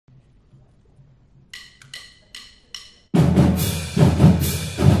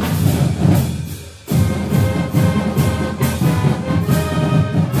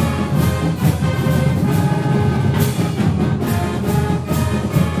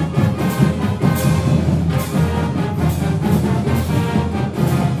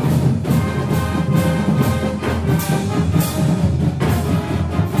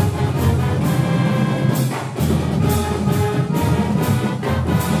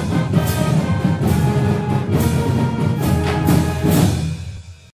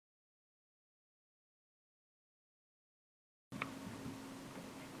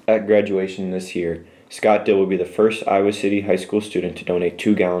graduation this year, Scott Dill will be the first Iowa City High School student to donate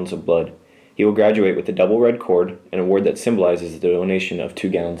 2 gallons of blood. He will graduate with a double red cord, an award that symbolizes the donation of 2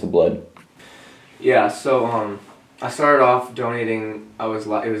 gallons of blood. Yeah, so I started off donating. It was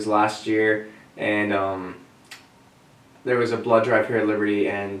last year, and there was a blood drive here at Liberty,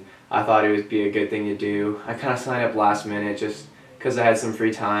 and I thought it would be a good thing to do. I kind of signed up last minute just because I had some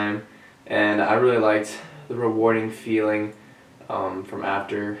free time, and I really liked the rewarding feeling from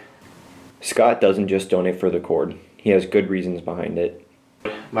after. Scott doesn't just donate for the cord. He has good reasons behind it.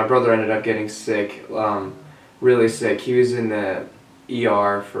 My brother ended up getting sick, really sick. He was in the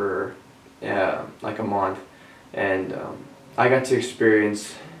ER for like a month, and I got to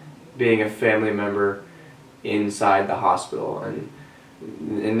experience being a family member inside the hospital, and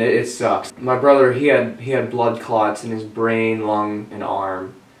it sucks. My brother, he had blood clots in his brain, lung, and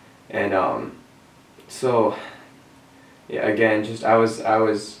arm, and so yeah, again, I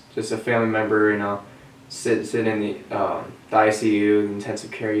was just a family member, you know, sitting in the ICU, the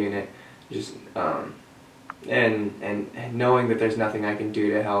intensive care unit, just and knowing that there's nothing I can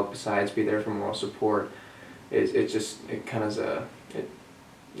do to help besides be there for moral support, it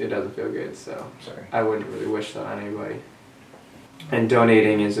doesn't feel good. So Sorry. I wouldn't really wish that on anybody. And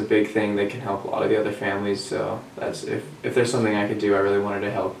donating is a big thing that can help a lot of the other families. So that's if there's something I could do, I really wanted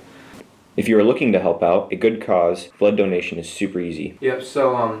to help. If you are looking to help out a good cause, blood donation is super easy. Yep.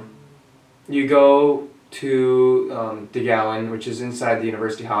 So you go to DeGowan, which is inside the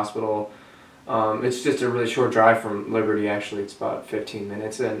University Hospital. It's just a really short drive from Liberty. Actually, it's about 15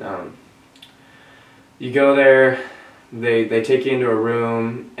 minutes, and you go there. They take you into a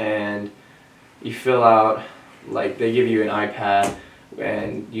room, and you fill out, like, they give you an iPad,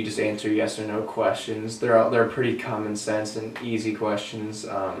 and you just answer yes or no questions. They're pretty common sense and easy questions.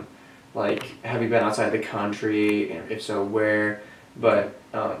 Like, have you been outside the country? If so, where? But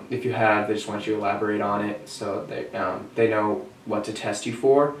if you have, they just want you to elaborate on it, so they know what to test you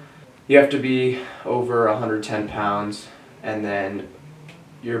for. You have to be over 110 pounds, and then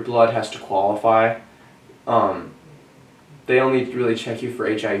your blood has to qualify. They only really check you for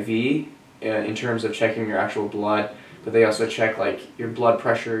HIV in terms of checking your actual blood, but they also check like your blood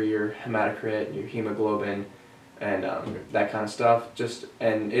pressure, your hematocrit, your hemoglobin, and that kind of stuff.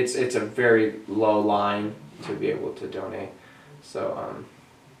 And it's a very low line to be able to donate. So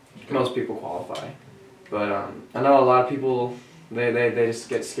most people qualify, but I know a lot of people they just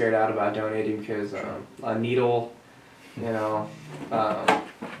get scared out about donating because a needle, you know,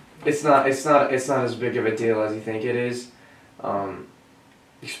 it's not as big of a deal as you think it is.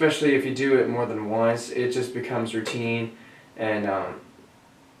 Especially if you do it more than once, it just becomes routine, and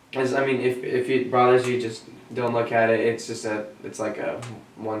if it bothers you, just don't look at it. It's like a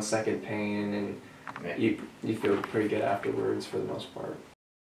 1 second pain, and you feel pretty good afterwards for the most part.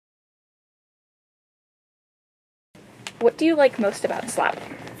 What do you like most about SLAP?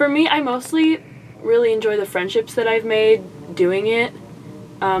 For me, I mostly really enjoy the friendships that I've made doing it.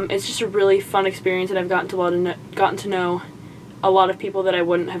 It's just a really fun experience, and I've gotten to know a lot of people that I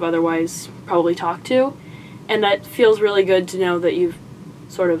wouldn't have otherwise probably talked to, and that feels really good to know that you've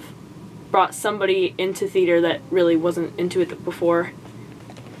sort of brought somebody into theater that really wasn't into it before.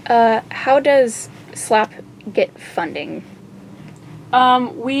 How does SLAP get funding?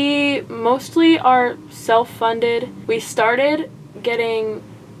 We mostly are self-funded. We started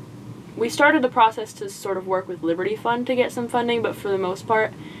the process to sort of work with Liberty Fund to get some funding, but for the most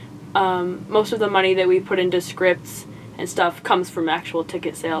part, most of the money that we put into scripts and stuff comes from actual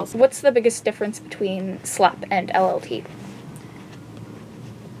ticket sales. What's the biggest difference between SLAP and LLT?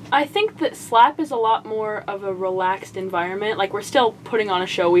 I think that SLAP is a lot more of a relaxed environment. Like, we're still putting on a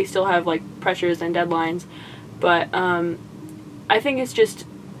show, we still have like pressures and deadlines, but I think it's just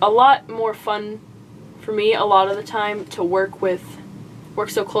a lot more fun for me a lot of the time to work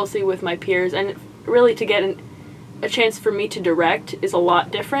so closely with my peers, and really to get a chance for me to direct is a lot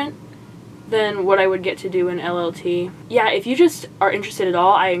different than what I would get to do in LLT. Yeah, if you just are interested at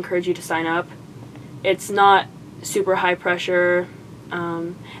all, I encourage you to sign up. It's not super high pressure,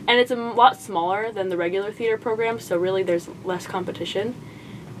 and it's a lot smaller than the regular theater program, so really there's less competition,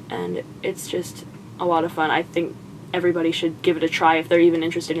 and it's just a lot of fun. I think everybody should give it a try if they're even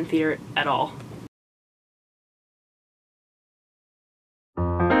interested in theater at all.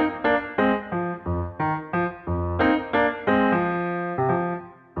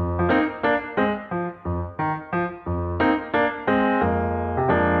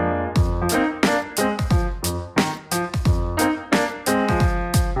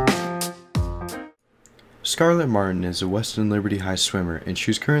 Scarlett Martin is a Weston Liberty High swimmer, and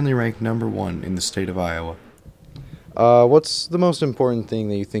she's currently ranked #1 in the state of Iowa. What's the most important thing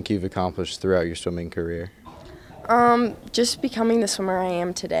that you think you've accomplished throughout your swimming career? Just becoming the swimmer I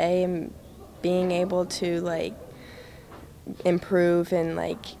am today and being able to like improve and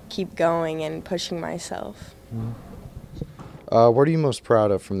like keep going and pushing myself. What are you most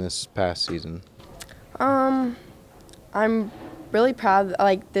proud of from this past season? I'm really proud.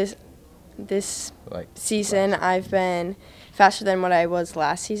 Like this season, I've been faster than what I was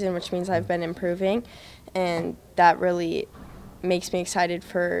last season, which means I've been improving, and that really makes me excited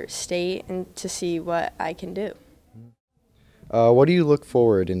for state and to see what I can do. What do you look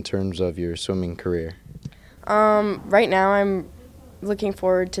forward in terms of your swimming career? Right now, I'm looking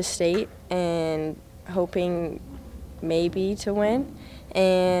forward to state and hoping maybe to win,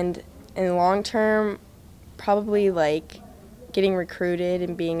 and in the long term, probably like getting recruited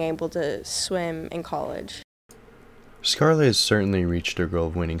and being able to swim in college. Scarlett has certainly reached her goal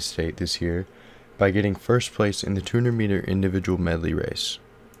of winning state this year by getting first place in the 200-meter individual medley race.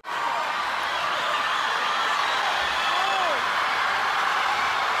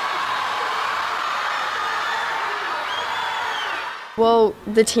 Well,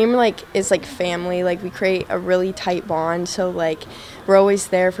 the team is like family. Like we create a really tight bond, so like we're always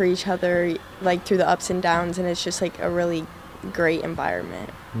there for each other like through the ups and downs, and it's just like a really great environment.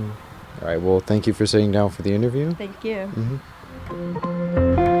 All right, well, thank you for sitting down for the interview. Thank you.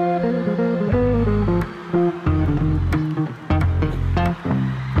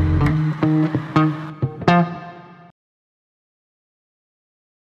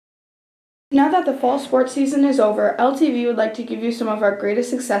 Now that the fall sports season is over, LTV would like to give you some of our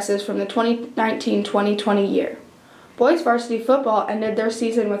greatest successes from the 2019-2020 year. Boys varsity football ended their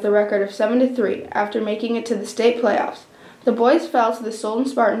season with a record of 7-3 after making it to the state playoffs. The boys fell to the Solon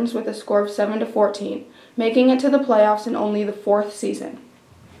Spartans with a score of 7-14, making it to the playoffs in only the fourth season.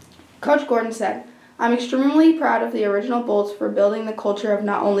 Coach Gordon said, "I'm extremely proud of the original Bolts for building the culture of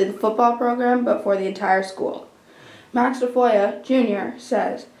not only the football program but for the entire school." Max DeFoya, Jr.,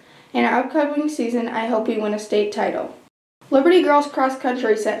 says, "In our upcoming season, I hope we win a state title." Liberty Girls Cross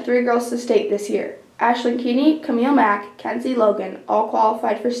Country sent 3 girls to state this year. Ashlyn Keeney, Camille Mack, Kenzie Logan all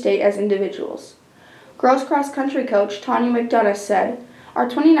qualified for state as individuals. Girls Cross Country coach Tanya McDonough said, "Our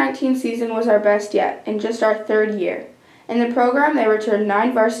 2019 season was our best yet, in just our 3rd year. In the program, they returned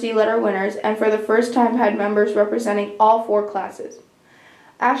 9 varsity letter winners and for the first time had members representing all 4 classes."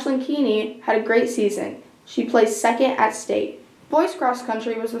 Ashlyn Keeney had a great season. She placed 2nd at state. Boys Cross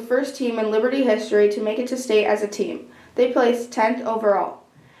Country was the first team in Liberty history to make it to state as a team. They placed 10th overall.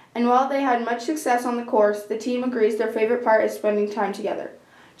 And while they had much success on the course, the team agrees their favorite part is spending time together.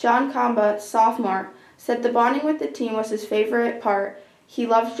 John Kamba, sophomore, said the bonding with the team was his favorite part. He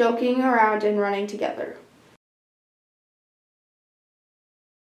loves joking around and running together.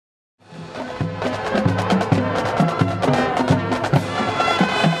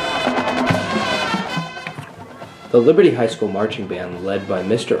 The Liberty High School Marching Band, led by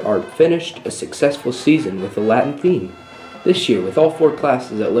Mr. Arp, finished a successful season with a Latin theme. This year, with all 4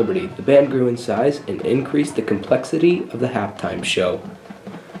 classes at Liberty, the band grew in size and increased the complexity of the halftime show.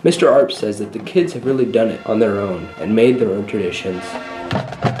 Mr. Arp says that the kids have really done it on their own and made their own traditions.